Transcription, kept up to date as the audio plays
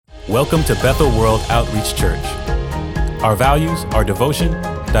Welcome to Bethel World Outreach Church. Our values are devotion,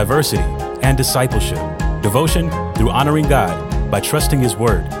 diversity, and discipleship. Devotion through honoring God by trusting His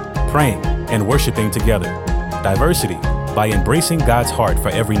Word, praying, and worshiping together. Diversity by embracing God's heart for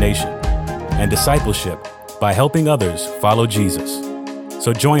every nation. And discipleship by helping others follow Jesus.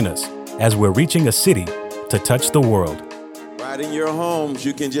 So join us as we're reaching a city to touch the world. Right in your homes,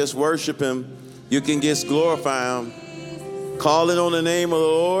 you can just worship Him. You can just glorify Him. Calling on the name of the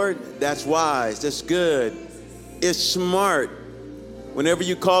Lord, that's wise, that's good. It's smart. Whenever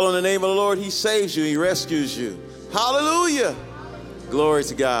you call on the name of the Lord, He saves you, He rescues you. Hallelujah. Glory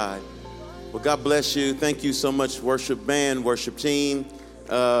to God. Well, God bless you. Thank you so much, worship band, worship team,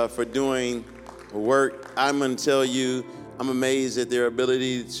 for doing work. I'm going to tell you, I'm amazed at their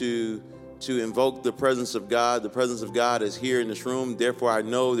ability to invoke the presence of God. The presence of God is here in this room. Therefore, I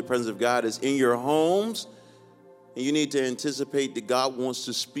know the presence of God is in your homes. And you need to anticipate that God wants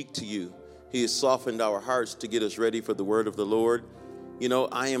to speak to you. He has softened our hearts to get us ready for the word of the Lord. You know,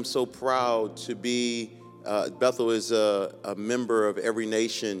 I am so proud to be, Bethel is a member of Every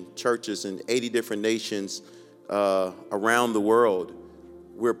Nation churches in 80 different nations around the world.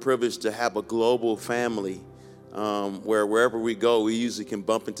 We're privileged to have a global family where wherever we go, we usually can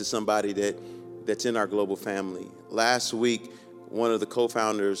bump into somebody that's in our global family. Last week, one of the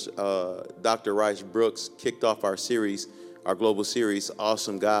co-founders, Dr. Rice Brooks, kicked off our series, our global series,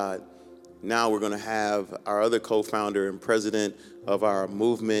 Awesome God. Now we're going to have our other co-founder and president of our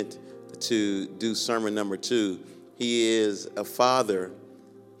movement to do sermon number 2. He is a father.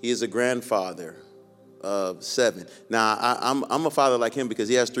 He is a grandfather of 7. Now, I'm a father like him because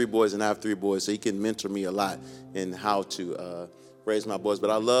he has 3 boys and I have 3 boys, so he can mentor me a lot in how to raise my boys. But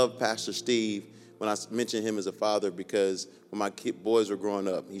I love Pastor Steve when I mention him as a father because when my boys were growing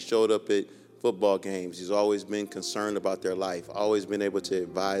up, he showed up at football games. He's always been concerned about their life, always been able to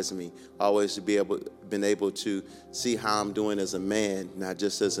advise me, always been able to see how I'm doing as a man, not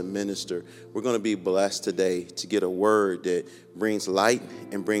just as a minister. We're going to be blessed today to get a word that brings light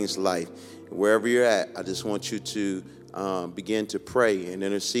and brings life. Wherever you're at, I just want you to begin to pray and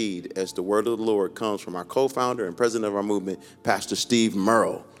intercede as the word of the Lord comes from our co-founder and president of our movement, Pastor Steve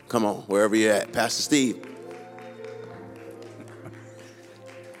Murrell. Come on, wherever you're at. Pastor Steve.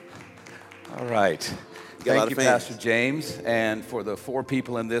 All right. Thank you, Pastor James. And for the 4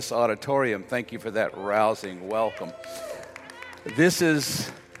 people in this auditorium, thank you for that rousing welcome.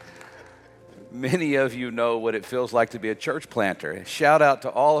 Many of you know what it feels like to be a church planter. Shout out to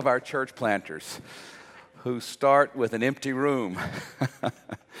all of our church planters who start with an empty room.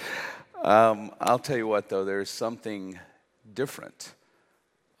 I'll tell you what, though, there's something different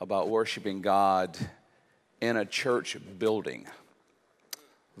about worshiping God in a church building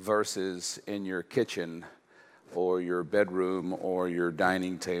versus in your kitchen or your bedroom or your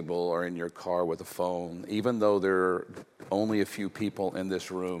dining table or in your car with a phone. Even though there are only a few people in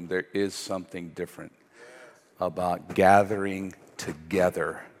this room, there is something different about gathering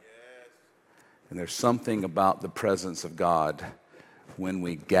together. And there's something about the presence of God when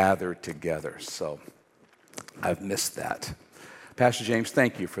we gather together. So I've missed that. Pastor James,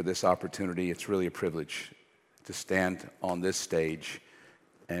 thank you for this opportunity. It's really a privilege to stand on this stage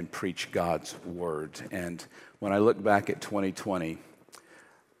and preach God's word. And when I look back at 2020,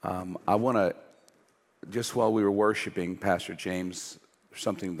 I want to, just while we were worshiping, Pastor James,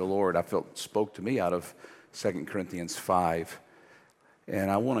 something the Lord I felt spoke to me out of 2 Corinthians 5.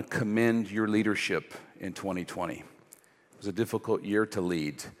 And I want to commend your leadership in 2020. It was a difficult year to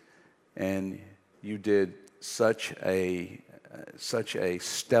lead. And you did such a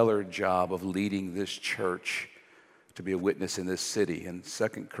stellar job of leading this church to be a witness in this city. And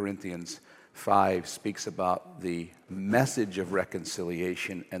 2 Corinthians 5 speaks about the message of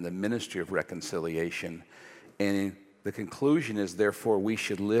reconciliation and the ministry of reconciliation. And the conclusion is, therefore, we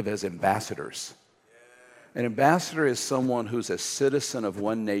should live as ambassadors. An ambassador is someone who's a citizen of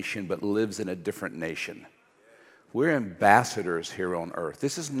one nation but lives in a different nation. We're ambassadors here on earth.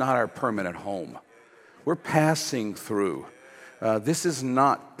 This is not our permanent home. We're passing through. This is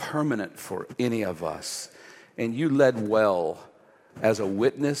not permanent for any of us. And you led well as a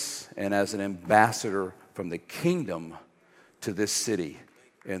witness and as an ambassador from the kingdom to this city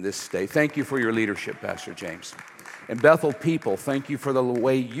and this state. Thank you for your leadership, Pastor James. And Bethel people, thank you for the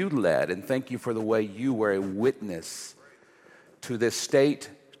way you led, and thank you for the way you were a witness to this state,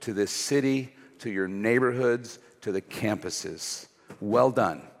 to this city, to your neighborhoods, to the campuses. Well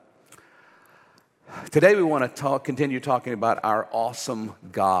done. Today we want to continue talking about our awesome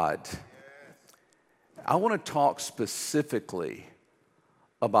God. I want to talk specifically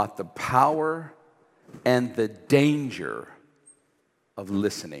about the power and the danger of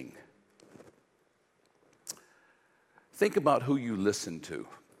listening. Think about who you listen to,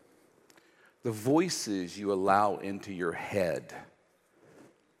 the voices you allow into your head.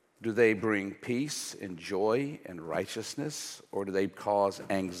 Do they bring peace and joy and righteousness, or do they cause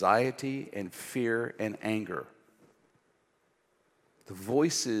anxiety and fear and anger? The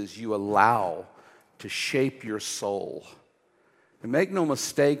voices you allow to shape your soul. And make no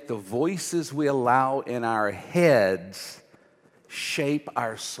mistake, the voices we allow in our heads shape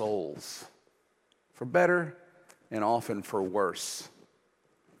our souls, for better and often for worse.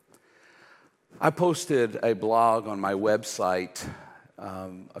 I posted a blog on my website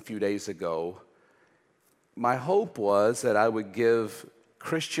a few days ago. My hope was that I would give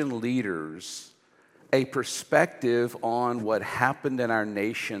Christian leaders a perspective on what happened in our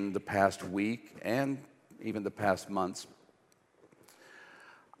nation the past week and even the past months.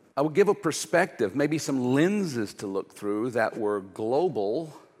 I would give a perspective, maybe some lenses to look through that were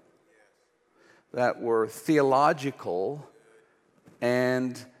global, that were theological,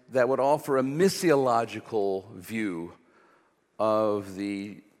 and that would offer a missiological view of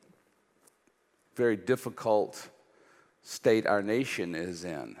the very difficult state our nation is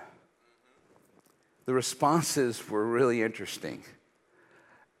in. The responses were really interesting,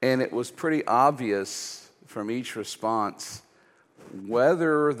 and it was pretty obvious from each response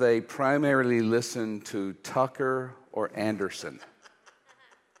whether they primarily listened to Tucker or Anderson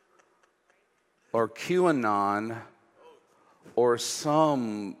or QAnon or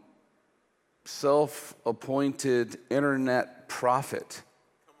some self-appointed internet prophet.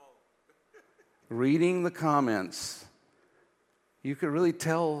 Reading the comments, you could really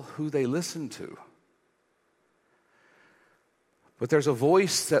tell who they listened to. But there's a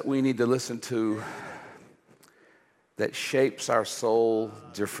voice that we need to listen to that shapes our soul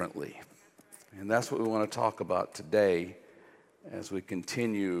differently. And that's what we want to talk about today as we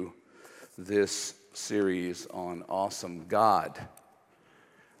continue this series on Awesome God.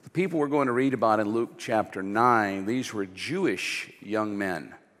 The people we're going to read about in Luke chapter 9, these were Jewish young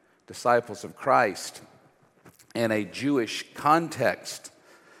men, disciples of Christ, in a Jewish context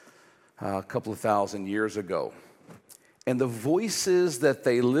a couple of thousand years ago. And the voices that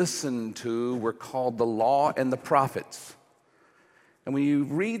they listened to were called the law and the prophets. And when you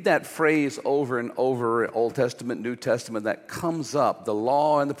read that phrase over and over, Old Testament, New Testament, that comes up, the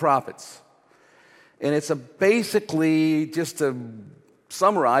law and the prophets. And it's basically, just to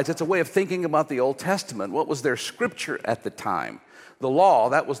summarize, it's a way of thinking about the Old Testament. What was their scripture at the time? The law,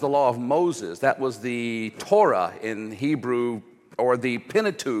 that was the law of Moses. That was the Torah in Hebrew, or the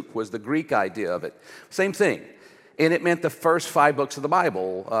Pentateuch was the Greek idea of it. Same thing. And it meant the first 5 books of the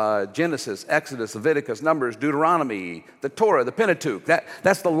Bible, Genesis, Exodus, Leviticus, Numbers, Deuteronomy, the Torah, the Pentateuch.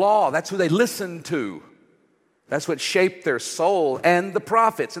 That's the law. That's who they listened to. That's what shaped their soul. And the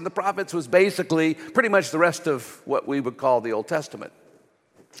prophets. And the prophets was basically pretty much the rest of what we would call the Old Testament.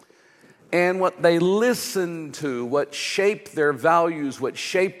 And what they listened to, what shaped their values, what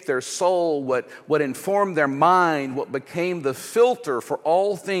shaped their soul, what informed their mind, what became the filter for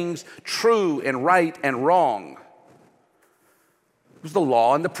all things true and right and wrong, it was the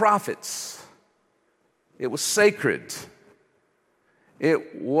law and the prophets. It was sacred.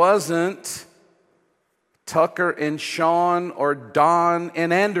 It wasn't Tucker and Sean or Don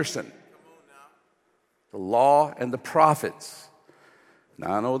and Anderson. The law and the prophets.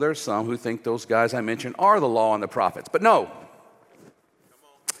 Now, I know there's some who think those guys I mentioned are the law and the prophets, but no.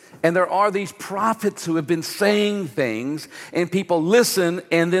 And there are these prophets who have been saying things, and people listen,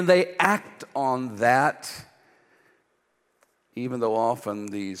 and then they act on that, even though often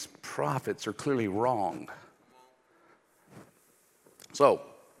these prophets are clearly wrong. So,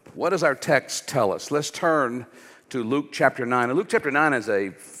 what does our text tell us? Let's turn to Luke chapter 9. And Luke chapter 9 is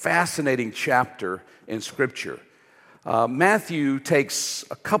a fascinating chapter in Scripture. Matthew takes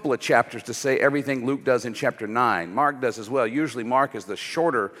a couple of chapters to say everything Luke does in chapter 9. Mark does as well. Usually Mark is the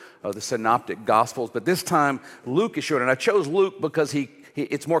shorter of the synoptic gospels, but this time Luke is shorter. And I chose Luke because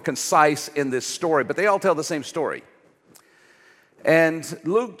it's more concise in this story, but they all tell the same story. And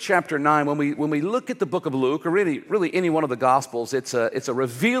Luke chapter 9, when we look at the book of Luke, or really any one of the Gospels, it's a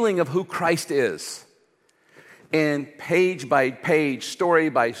revealing of who Christ is. And page by page, story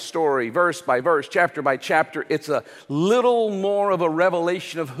by story, verse by verse, chapter by chapter, it's a little more of a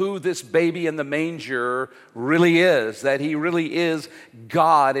revelation of who this baby in the manger really is, that he really is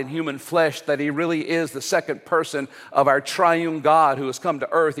God in human flesh, that he really is the second person of our triune God who has come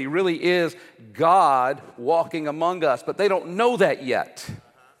to earth. He really is God walking among us, but they don't know that yet.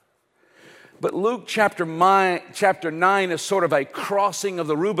 But Luke chapter 9 is sort of a crossing of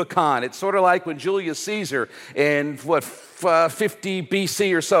the Rubicon. It's sort of like when Julius Caesar in 50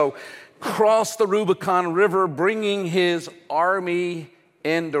 BC or so crossed the Rubicon River, bringing his army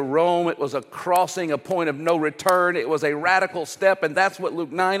into Rome. It was a crossing, a point of no return. It was a radical step, and that's what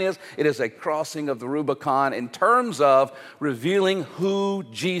Luke 9 is. It is a crossing of the Rubicon in terms of revealing who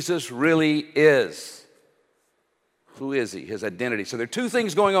Jesus really is. Who is he? His identity. So there are two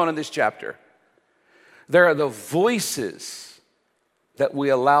things going on in this chapter. There are the voices that we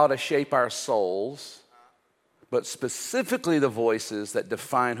allow to shape our souls, but specifically the voices that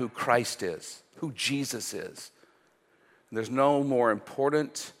define who Christ is, who Jesus is. There's no more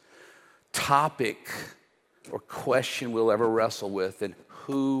important topic or question we'll ever wrestle with than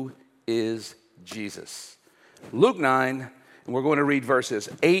who is Jesus. Luke 9, and we're going to read verses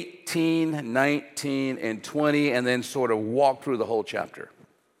 18, 19, and 20, and then sort of walk through the whole chapter.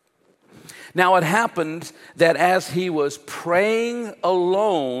 Now it happened that as he was praying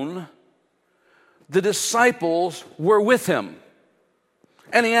alone, the disciples were with him.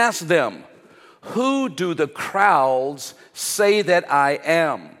 And he asked them, "Who do the crowds say that I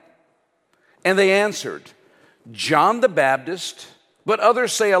am?" And they answered, "John the Baptist, but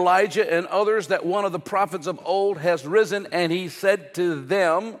others say Elijah, and others that one of the prophets of old has risen." And he said to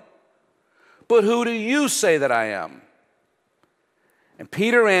them, "But who do you say that I am?" And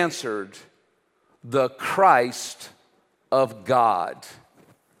Peter answered, "The Christ of God."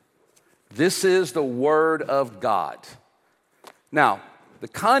 This is the word of God. Now, the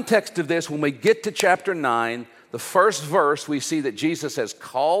context of this, when we get to chapter 9, the first verse, we see that Jesus has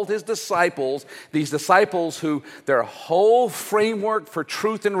called his disciples, these disciples who their whole framework for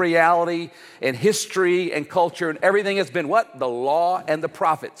truth and reality and history and culture and everything has been what? The law and the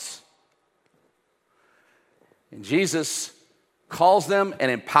prophets. And Jesus calls them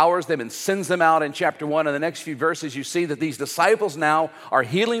and empowers them and sends them out in chapter 1. In the next few verses, you see that these disciples now are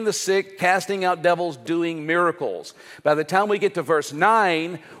healing the sick, casting out devils, doing miracles. By the time we get to verse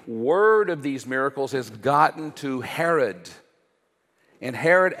 9, word of these miracles has gotten to Herod. And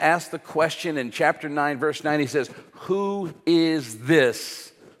Herod asked the question in chapter 9, verse 9, he says, "Who is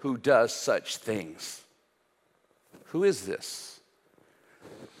this who does such things?" Who is this?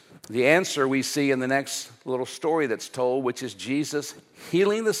 The answer we see in the next little story that's told, which is Jesus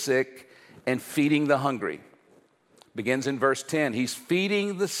healing the sick and feeding the hungry. Begins in verse 10. He's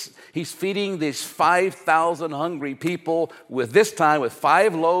feeding these 5,000 hungry people with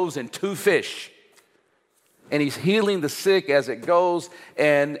 5 loaves and 2 fish. And he's healing the sick as it goes.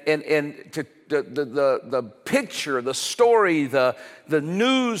 And the picture, the story, the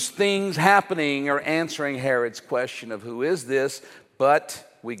news things happening are answering Herod's question of who is this. But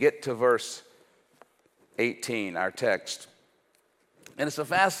we get to verse 18, our text. And it's a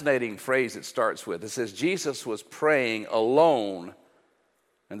fascinating phrase it starts with. It says, Jesus was praying alone,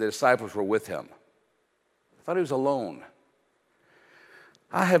 and the disciples were with him. I thought he was alone.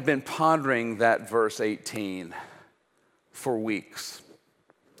 I have been pondering that verse 18 for weeks.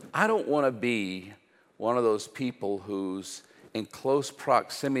 I don't want to be one of those people who's in close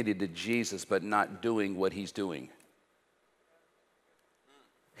proximity to Jesus but not doing what he's doing.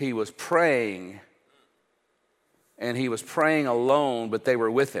 He was praying, and he was praying alone, but they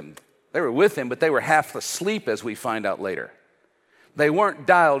were with him. They were with him, but they were half asleep, as we find out later. They weren't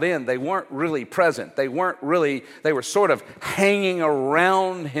dialed in. They weren't really present. They were sort of hanging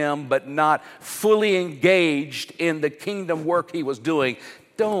around him, but not fully engaged in the kingdom work he was doing.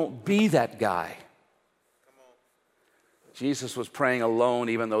 Don't be that guy. Jesus was praying alone,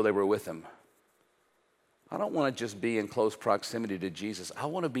 even though they were with him. I don't want to just be in close proximity to Jesus. I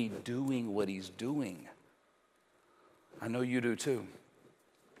want to be doing what he's doing. I know you do too.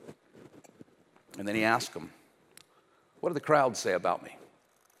 And then he asked them, "What do the crowds say about me?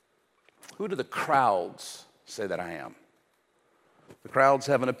 Who do the crowds say that I am?" The crowds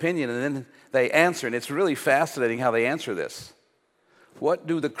have an opinion, and then they answer, and it's really fascinating how they answer this. What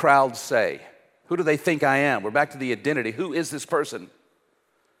do the crowds say? Who do they think I am? We're back to the identity. Who is this person?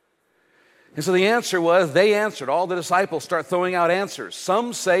 And so the answer was, they answered. All the disciples start throwing out answers.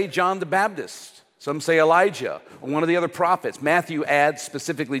 Some say John the Baptist. Some say Elijah, or one of the other prophets. Matthew adds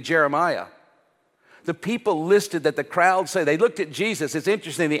specifically Jeremiah. The people listed that the crowd say, they looked at Jesus. It's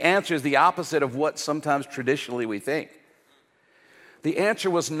interesting, the answer is the opposite of what sometimes traditionally we think. The answer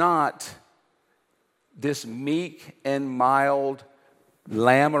was not this meek and mild,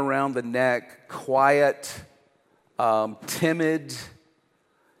 lamb around the neck, quiet, timid,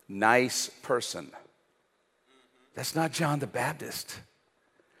 nice person. That's not John the Baptist.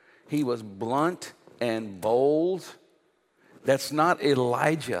 He was blunt and bold. That's not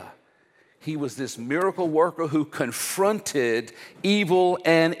Elijah. He was this miracle worker who confronted evil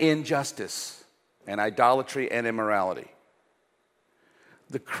and injustice and idolatry and immorality.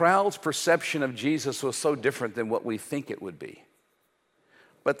 The crowd's perception of Jesus was so different than what we think it would be.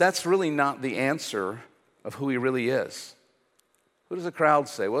 But that's really not the answer of who he really is. Who does the crowd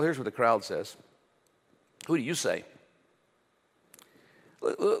say? Well, here's what the crowd says. Who do you say?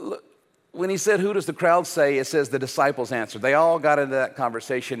 When he said, who does the crowd say, it says the disciples answered. They all got into that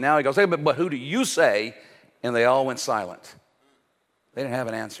conversation. Now he goes, hey, but who do you say? And they all went silent. They didn't have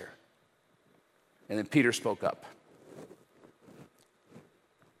an answer. And then Peter spoke up.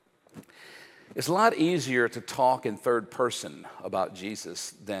 It's a lot easier to talk in third person about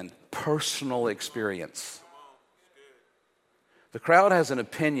Jesus than personal experience. The crowd has an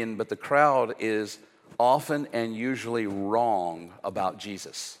opinion, but the crowd is often and usually wrong about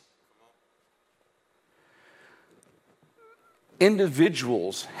Jesus.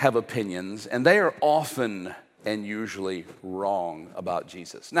 Individuals have opinions, and they are often and usually wrong about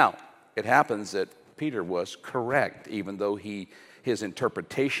Jesus. Now, it happens that Peter was correct, even though his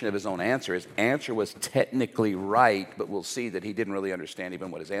interpretation of his answer was technically right, but we'll see that he didn't really understand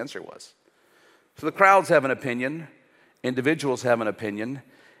even what his answer was. So the crowds have an opinion, individuals have an opinion,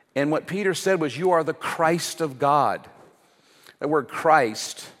 and what Peter said was, you are the Christ of God. That word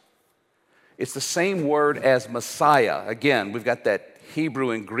Christ, it's the same word as Messiah. Again, we've got that Hebrew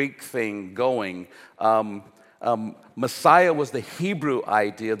and Greek thing going. Messiah was the Hebrew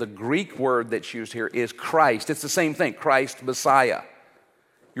idea. The Greek word that's used here is Christ. It's the same thing, Christ, Messiah.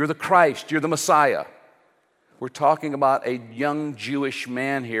 You're the Christ, you're the Messiah. We're talking about a young Jewish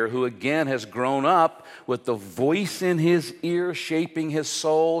man here who again has grown up with the voice in his ear shaping his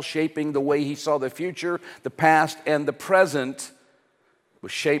soul, shaping the way he saw the future, the past, and the present.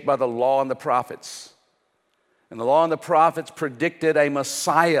 Was shaped by the law and the prophets. And the law and the prophets predicted a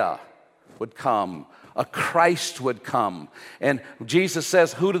Messiah would come, a Christ would come. And Jesus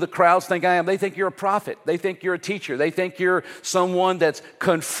says, who do the crowds think I am? They think you're a prophet. They think you're a teacher. They think you're someone that's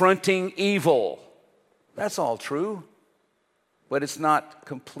confronting evil. That's all true, but it's not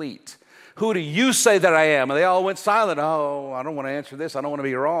complete. Who do you say that I am? And they all went silent. Oh, I don't want to answer this. I don't want to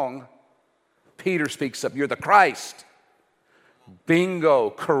be wrong. Peter speaks up. You're the Christ. Bingo,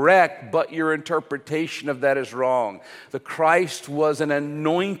 correct, but your interpretation of that is wrong. The Christ was an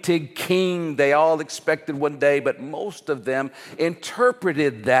anointed king they all expected one day, but most of them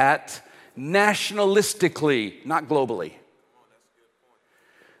interpreted that nationalistically, not globally.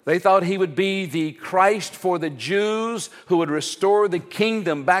 They thought he would be the Christ for the Jews who would restore the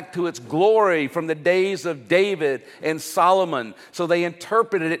kingdom back to its glory from the days of David and Solomon. So they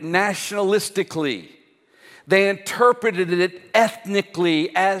interpreted it nationalistically. They interpreted it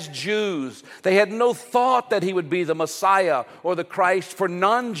ethnically as Jews. They had no thought that he would be the Messiah or the Christ for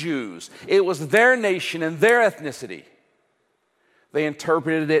non-Jews. It was their nation and their ethnicity. They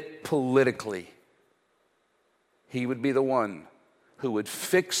interpreted it politically. He would be the one who would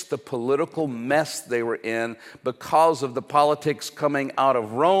fix the political mess they were in because of the politics coming out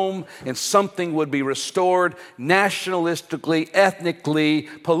of Rome, and something would be restored nationalistically, ethnically,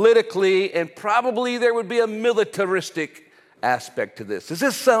 politically, and probably there would be a militaristic aspect to this. Does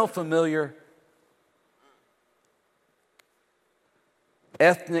this sound familiar?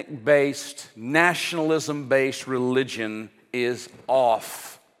 Ethnic-based, nationalism-based religion is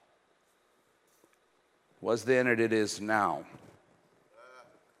off. Was then and it is now.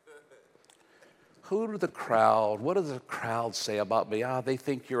 What does the crowd say about me? They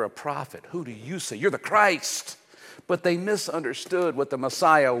think you're a prophet. Who do you say? You're the Christ. But they misunderstood what the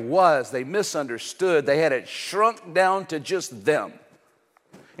Messiah was. They misunderstood. They had it shrunk down to just them.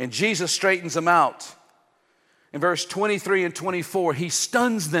 And Jesus straightens them out. In verse 23 and 24, he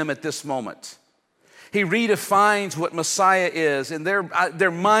stuns them at this moment. He redefines what Messiah is, and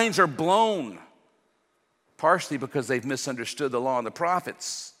their minds are blown, partially because they've misunderstood the law and the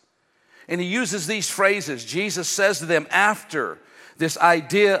prophets. And he uses these phrases. Jesus says to them after this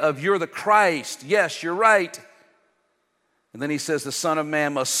idea of you're the Christ. Yes, you're right. And then he says the Son of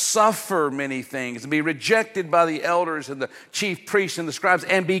Man must suffer many things and be rejected by the elders and the chief priests and the scribes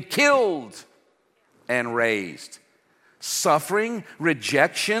and be killed and raised. Suffering,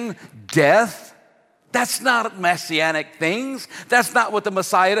 rejection, death. That's not messianic things. That's not what the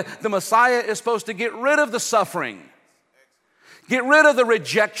Messiah did. The Messiah is supposed to get rid of the suffering. Get rid of the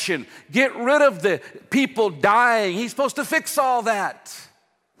rejection. Get rid of the people dying. He's supposed to fix all that.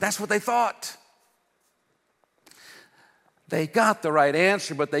 That's what they thought. They got the right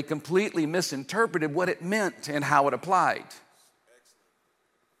answer, but they completely misinterpreted what it meant and how it applied.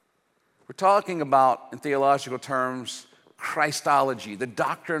 We're talking about, in theological terms, Christology, the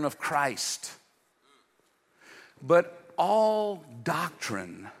doctrine of Christ. But all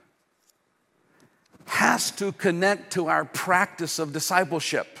doctrine has to connect to our practice of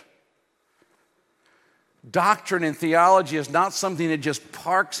discipleship. Doctrine and theology is not something that just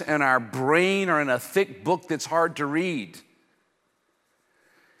parks in our brain or in a thick book that's hard to read.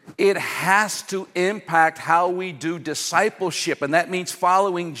 It has to impact how we do discipleship, and that means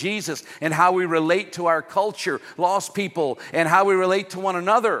following Jesus and how we relate to our culture, lost people, and how we relate to one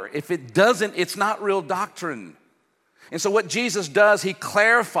another. If it doesn't, it's not real doctrine. And so what Jesus does, he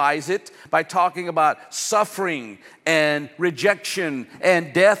clarifies it by talking about suffering and rejection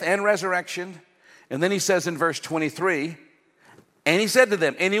and death and resurrection. And then he says in verse 23, and he said to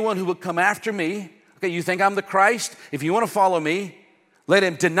them, anyone who would come after me, okay, you think I'm the Christ? If you want to follow me, let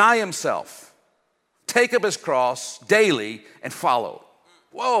him deny himself, take up his cross daily and follow.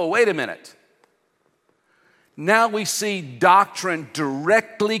 Whoa, wait a minute. Now we see doctrine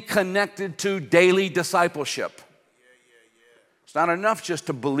directly connected to daily discipleship. It's not enough just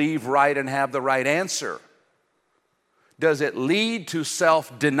to believe right and have the right answer. Does it lead to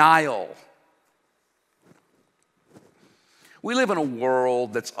self-denial? We live in a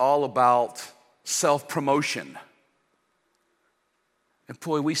world that's all about self-promotion. And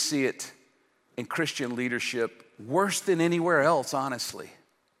boy, we see it in Christian leadership worse than anywhere else, honestly.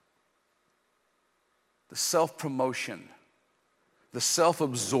 The self-promotion, the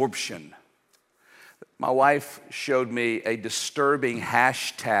self-absorption. My wife showed me a disturbing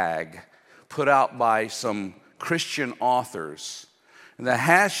hashtag put out by some Christian authors. And the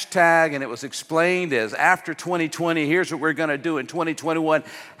hashtag, and it was explained as after 2020, here's what we're going to do in 2021,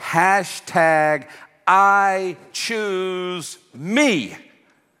 hashtag I choose me.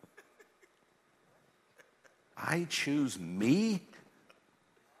 I choose me?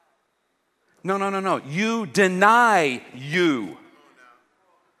 No. You deny you.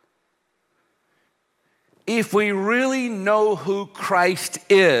 If we really know who Christ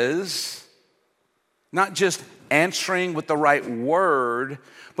is, not just answering with the right word,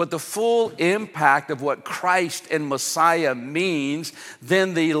 but the full impact of what Christ and Messiah means,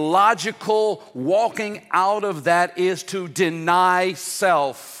 then the logical walking out of that is to deny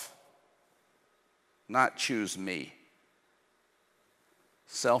self, not choose me.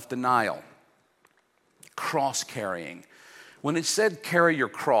 Self-denial, cross-carrying. When it said carry your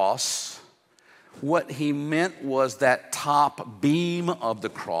cross, what he meant was that top beam of the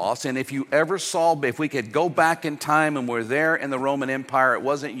cross. And if you ever saw, if we could go back in time and we're there in the Roman Empire, it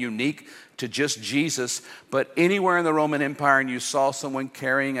wasn't unique to just Jesus, but anywhere in the Roman Empire and you saw someone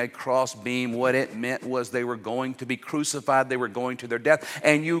carrying a cross beam, what it meant was they were going to be crucified, they were going to their death.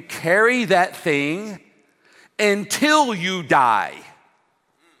 And you carry that thing until you die.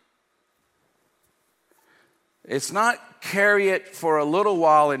 It's not carry it for a little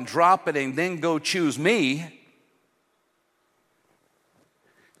while and drop it and then go choose me.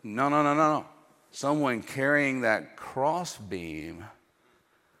 No. Someone carrying that crossbeam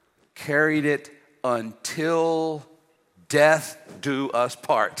carried it until death do us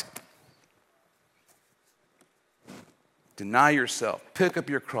part. Deny yourself, pick up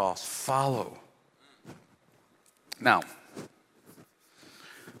your cross, follow. Now,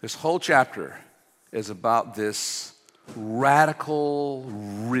 this whole chapter is about this radical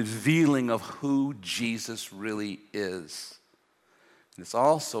revealing of who Jesus really is. And it's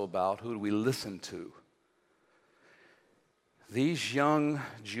also about who do we listen to. These young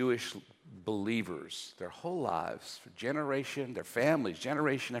Jewish believers, their whole lives, generation, their families,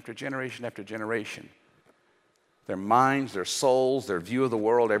 generation after generation after generation, their minds, their souls, their view of the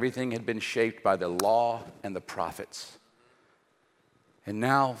world, everything had been shaped by the law and the prophets. And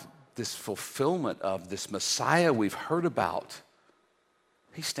now this fulfillment of this Messiah we've heard about,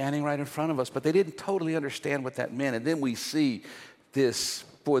 he's standing right in front of us, but they didn't totally understand what that meant. And then we see this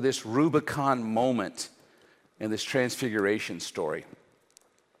Rubicon moment in this transfiguration story.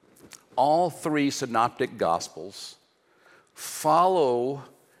 All three synoptic gospels follow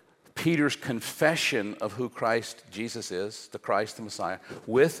Peter's confession of who Christ Jesus is, the Christ, the Messiah,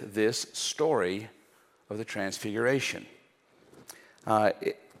 with this story of the transfiguration.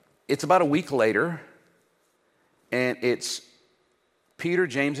 It's about a week later, and it's Peter,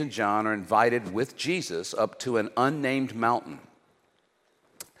 James, and John are invited with Jesus up to an unnamed mountain.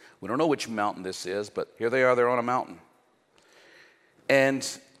 We don't know which mountain this is, but here they are, they're on a mountain. And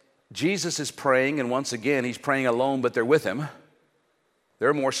Jesus is praying, and once again, he's praying alone, but they're with him.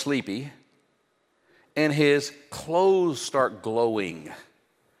 They're more sleepy. And his clothes start glowing.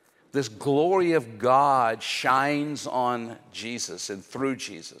 This glory of God shines on Jesus and through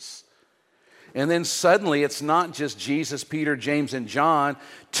Jesus. And then suddenly it's not just Jesus, Peter, James, and John.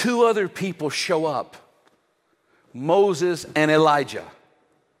 2 other people show up, Moses and Elijah.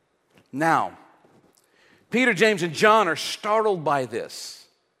 Now, Peter, James, and John are startled by this.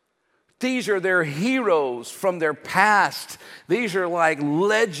 These are their heroes from their past. These are like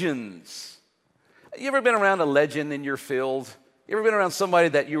legends. You ever been around a legend in your field? You ever been around somebody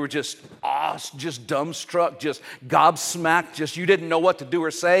that you were just just dumbstruck, just gobsmacked, just you didn't know what to do or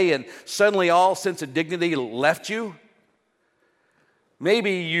say, and suddenly all sense of dignity left you?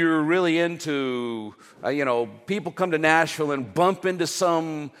 Maybe you're really into, people come to Nashville and bump into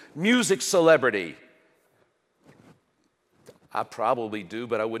some music celebrity. I probably do,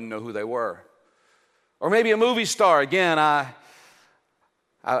 but I wouldn't know who they were. Or maybe a movie star. Again, I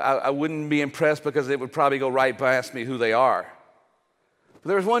wouldn't be impressed because it would probably go right past me who they are. But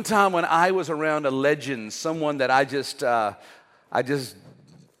there was one time when I was around a legend, someone that I just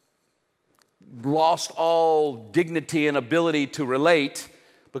lost all dignity and ability to relate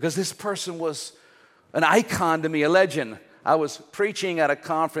because this person was an icon to me, a legend. I was preaching at a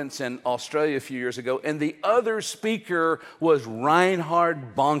conference in Australia a few years ago, and the other speaker was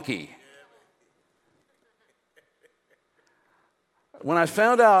Reinhard Bonnke. When I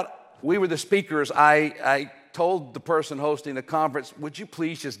found out we were the speakers, I told the person hosting the conference, would you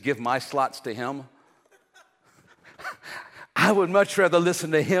please just give my slots to him? I would much rather listen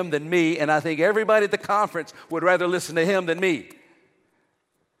to him than me, and I think everybody at the conference would rather listen to him than me.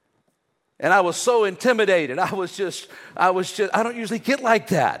 And I was so intimidated. I don't usually get like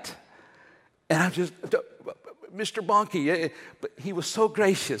that. And I'm just, Mr. Bonnke, but he was so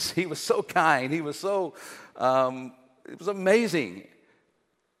gracious. He was so kind. He was so, it was amazing.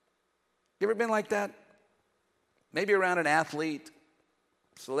 You ever been like that? Maybe around an athlete,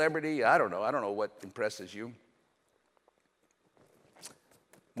 celebrity, I don't know what impresses you.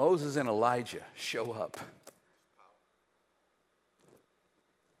 Moses and Elijah show up.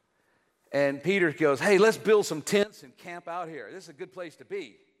 And Peter goes, hey, let's build some tents and camp out here. This is a good place to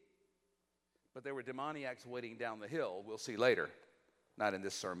be. But there were demoniacs waiting down the hill. We'll see later. Not in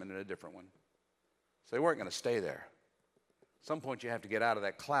this sermon, in a different one. So they weren't going to stay there. At some point you have to get out of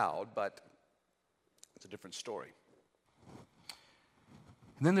that cloud, but it's a different story.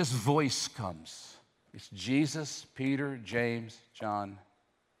 And then this voice comes. It's Jesus, Peter, James, John,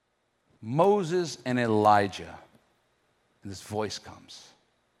 Moses, and Elijah. And this voice comes.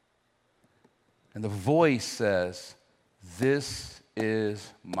 And the voice says, this is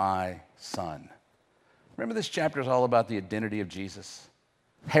my son. Remember, this chapter is all about the identity of Jesus.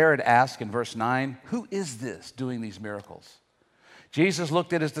 Herod asked in verse 9, who is this doing these miracles? Jesus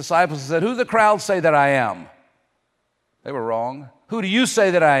looked at his disciples and said, who do the crowd say that I am? They were wrong. Who do you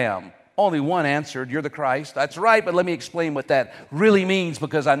say that I am? Only one answered, you're the Christ. That's right, but let me explain what that really means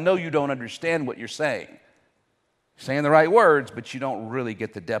because I know you don't understand what you're saying. You're saying the right words, but you don't really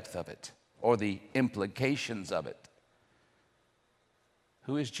get the depth of it or the implications of it.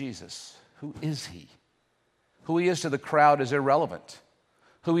 Who is Jesus? Who is he? Who he is to the crowd is irrelevant.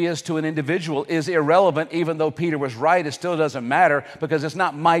 Who he is to an individual is irrelevant, even though Peter was right. It still doesn't matter because it's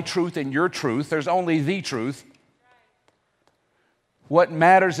not my truth and your truth. There's only the truth. What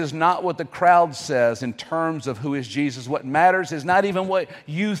matters is not what the crowd says in terms of who is Jesus. What matters is not even what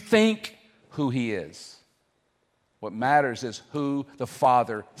you think who he is. What matters is who the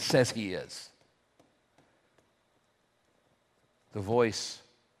Father says he is. The voice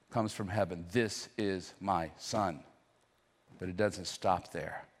comes from heaven. This is my son. But it doesn't stop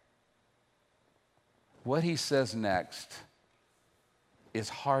there. What he says next is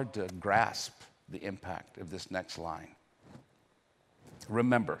hard to grasp the impact of this next line.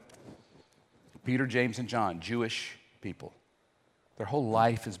 Remember, Peter, James, and John, Jewish people, their whole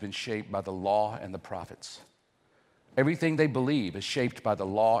life has been shaped by the law and the prophets. Everything they believe is shaped by the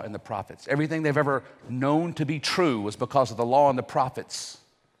law and the prophets. Everything they've ever known to be true was because of the law and the prophets.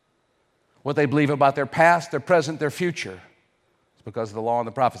 What they believe about their past, their present, their future is because of the law and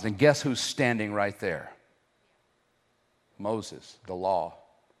the prophets. And guess who's standing right there? Moses, the law.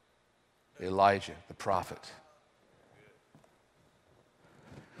 Elijah, the prophet.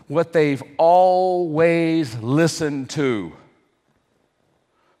 What they've always listened to,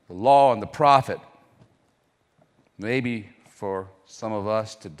 the law and the prophet. Maybe for some of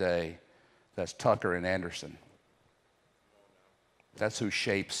us today, that's Tucker and Anderson. That's who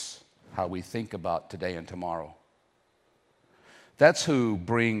shapes how we think about today and tomorrow. That's who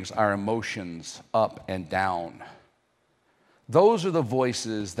brings our emotions up and down. Those are the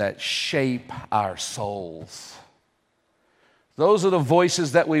voices that shape our souls. Those are the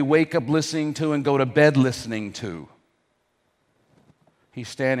voices that we wake up listening to and go to bed listening to. He's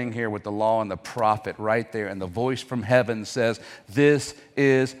standing here with the law and the prophet right there, and the voice from heaven says, "This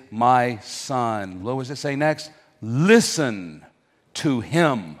is my son." What does it say next? Listen to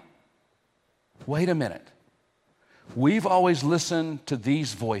him. Wait a minute. We've always listened to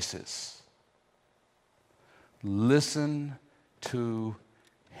these voices. Listen to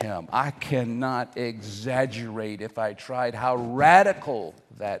him. I cannot exaggerate, if I tried, how radical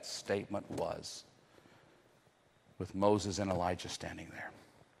that statement was, with Moses and Elijah standing there.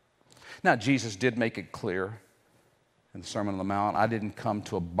 Now, Jesus did make it clear in the Sermon on the Mount, I didn't come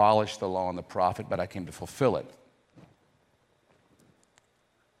to abolish the law and the prophet, but I came to fulfill it.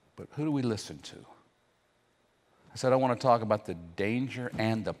 But who do we listen to? I said I want to talk about the danger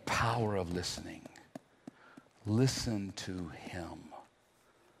and the power of listening. Listen to him.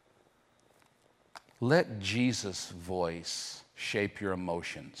 Let Jesus' voice shape your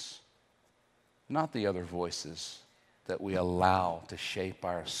emotions, not the other voices that we allow to shape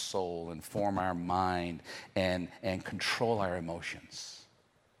our soul and form our mind and control our emotions.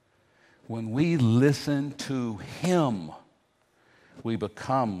 When we listen to him, we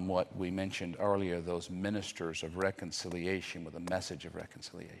become what we mentioned earlier, those ministers of reconciliation with a message of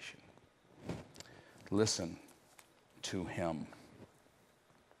reconciliation. Listen to him.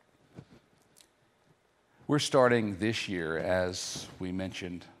 We're starting this year, as we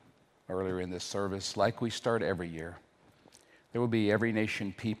mentioned earlier in this service, like we start every year. There will be every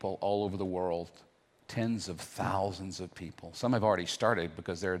nation people all over the world, tens of thousands of people. Some have already started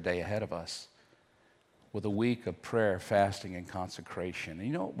because they're a day ahead of us, with a week of prayer, fasting, and consecration. And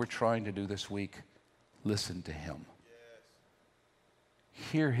you know what we're trying to do this week? Listen to him. Yes.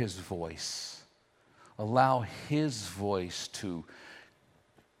 Hear his voice. Allow his voice to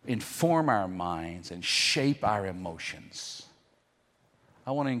inform our minds and shape our emotions.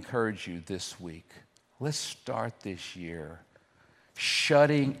 I want to encourage you this week. Let's start this year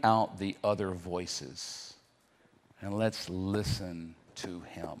shutting out the other voices, and let's listen to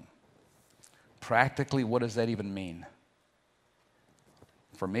him. Practically, what does that even mean?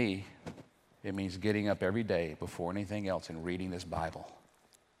 For me, it means getting up every day before anything else and reading this Bible.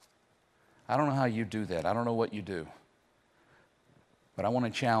 I don't know how you do that. I don't know what you do. But I want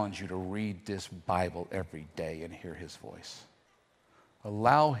to challenge you to read this Bible every day and hear his voice.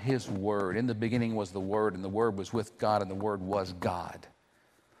 Allow his word. In the beginning was the Word, and the Word was with God, and the Word was God.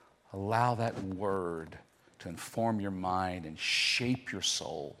 Allow that word to inform your mind and shape your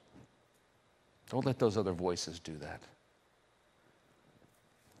soul. Don't let those other voices do that.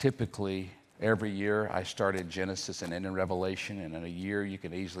 Typically, every year I start in Genesis and end in Revelation, and in a year you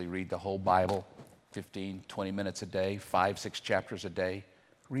can easily read the whole Bible, 15, 20 minutes a day, 5, 6 chapters a day.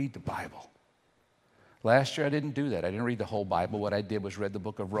 Read the Bible. Last year I didn't do that. I didn't read the whole Bible. What I did was read the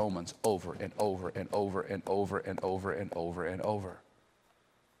book of Romans over and over and over and over and over and over and over.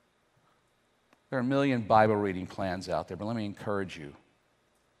 There are a million Bible reading plans out there, but let me encourage you.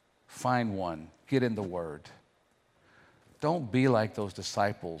 Find one. Get in the Word. Don't be like those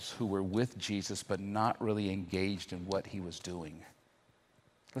disciples who were with Jesus but not really engaged in what he was doing.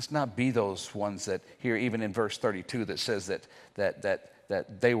 Let's not be those ones that here, even in verse 32, that says that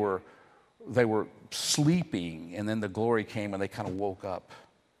they were sleeping and then the glory came and they kind of woke up.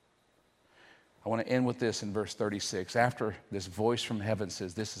 I want to end with this in verse 36. After this voice from heaven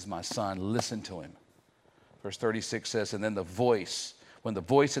says, "This is my son, listen to him." Verse 36 says, and then the voice, when the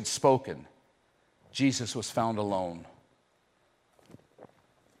voice had spoken, Jesus was found alone.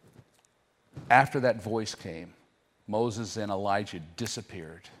 After that voice came, Moses and Elijah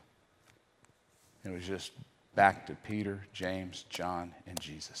disappeared. It was just back to Peter, James, John, and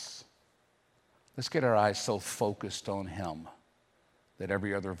Jesus. Let's get our eyes so focused on him that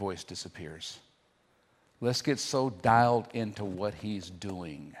every other voice disappears. Let's get so dialed into what he's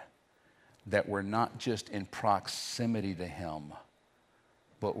doing that we're not just in proximity to him,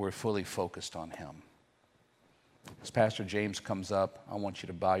 but we're fully focused on him. As Pastor James comes up, I want you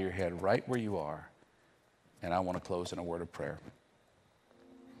to bow your head right where you are, and I want to close in a word of prayer.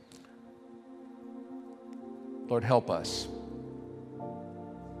 Lord, help us.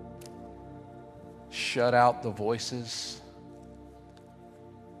 Shut out the voices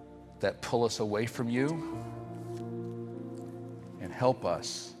that pull us away from you, and help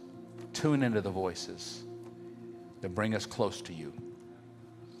us tune into the voices that bring us close to you.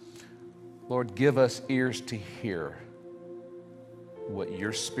 Lord, give us ears to hear what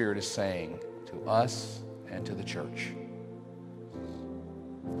your Spirit is saying to us and to the church.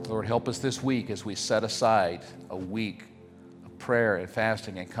 Lord, help us this week as we set aside a week of prayer and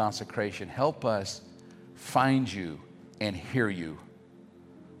fasting and consecration. Help us find you and hear you.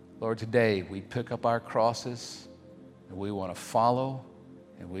 Lord, today we pick up our crosses and we want to follow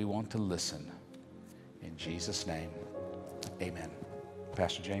and we want to listen. In Jesus' name, amen.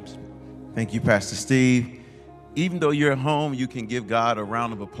 Pastor James. Thank you, Pastor Steve. Even though you're at home, you can give God a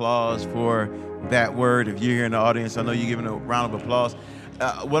round of applause for that word. If you're here in the audience, I know you're giving a round of applause.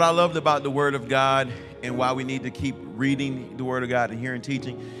 What I loved about the Word of God and why we need to keep reading the Word of God and hearing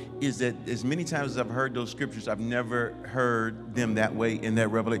teaching is that as many times as I've heard those scriptures, I've never heard them that way in that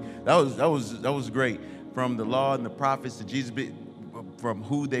revelation. That was great. From the law and the prophets to Jesus, from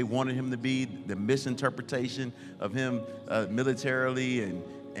who they wanted him to be, the misinterpretation of him militarily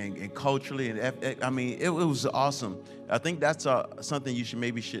and culturally, and I mean, it was awesome. I think that's something you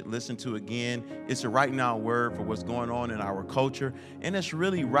should listen to again. It's a right now word for what's going on in our culture, and it's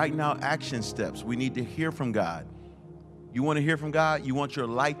really right now action steps. We need to hear from God. You want to hear from God? You want your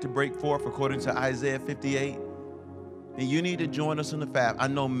light to break forth according to Isaiah 58? Then you need to join us in the fast. I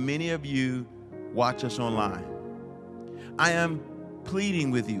know many of you watch us online. I am pleading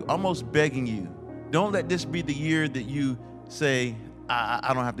with you, almost begging you. Don't let this be the year that you say,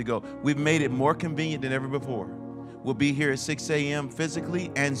 I don't have to go. We've made it more convenient than ever before. We'll be here at 6 a.m.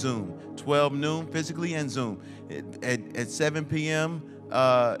 physically and Zoom, 12 noon physically and Zoom. At 7 p.m.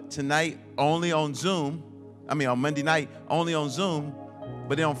 Tonight, only on Zoom. On Monday night, only on Zoom.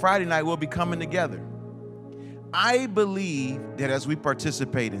 But then on Friday night, we'll be coming together. I believe that as we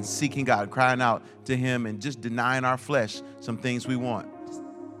participate in seeking God, crying out to him and just denying our flesh some things we want,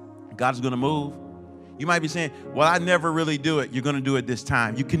 God's going to move. You might be saying, well, I never really do it. You're going to do it this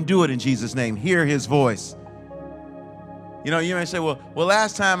time. You can do it in Jesus' name. Hear his voice. You may say, well,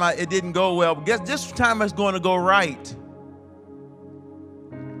 last time it didn't go well, but guess this time it's going to go right.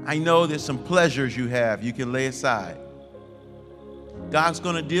 I know there's some pleasures you have you can lay aside. God's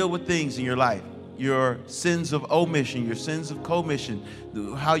going to deal with things in your life. Your sins of omission, your sins of commission,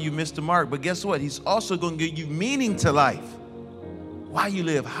 how you missed the mark. But guess what? He's also going to give you meaning to life. Why you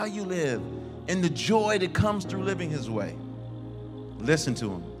live, how you live, and the joy that comes through living his way. Listen to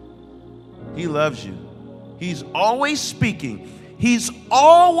him. He loves you. He's always speaking. He's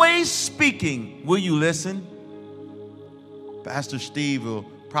always speaking. Will you listen? Pastor Steve will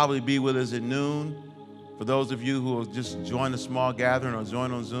probably be with us at noon. For those of you who will just join a small gathering or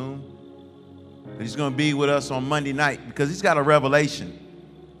join on Zoom. But he's going to be with us on Monday night because he's got a revelation.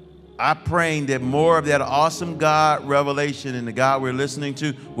 I'm praying that more of that awesome God revelation and the God we're listening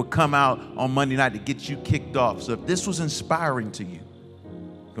to will come out on Monday night to get you kicked off. So if this was inspiring to you,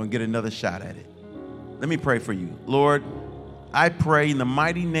 you're going to get another shot at it. Let me pray for you. Lord, I pray in the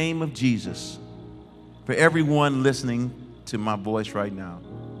mighty name of Jesus for everyone listening to my voice right now.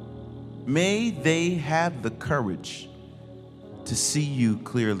 May they have the courage to see you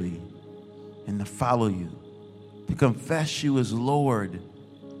clearly and to follow you, to confess you as Lord,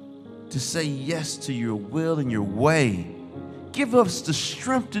 to say yes to your will and your way. Give us the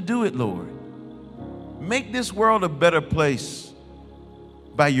strength to do it, Lord. Make this world a better place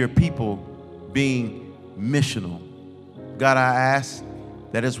by your people being missional. God, I ask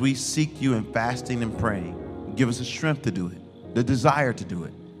that as we seek you in fasting and praying, give us the strength to do it, the desire to do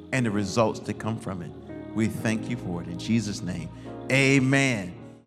it, and the results that come from it. We thank you for it. In Jesus' name, amen.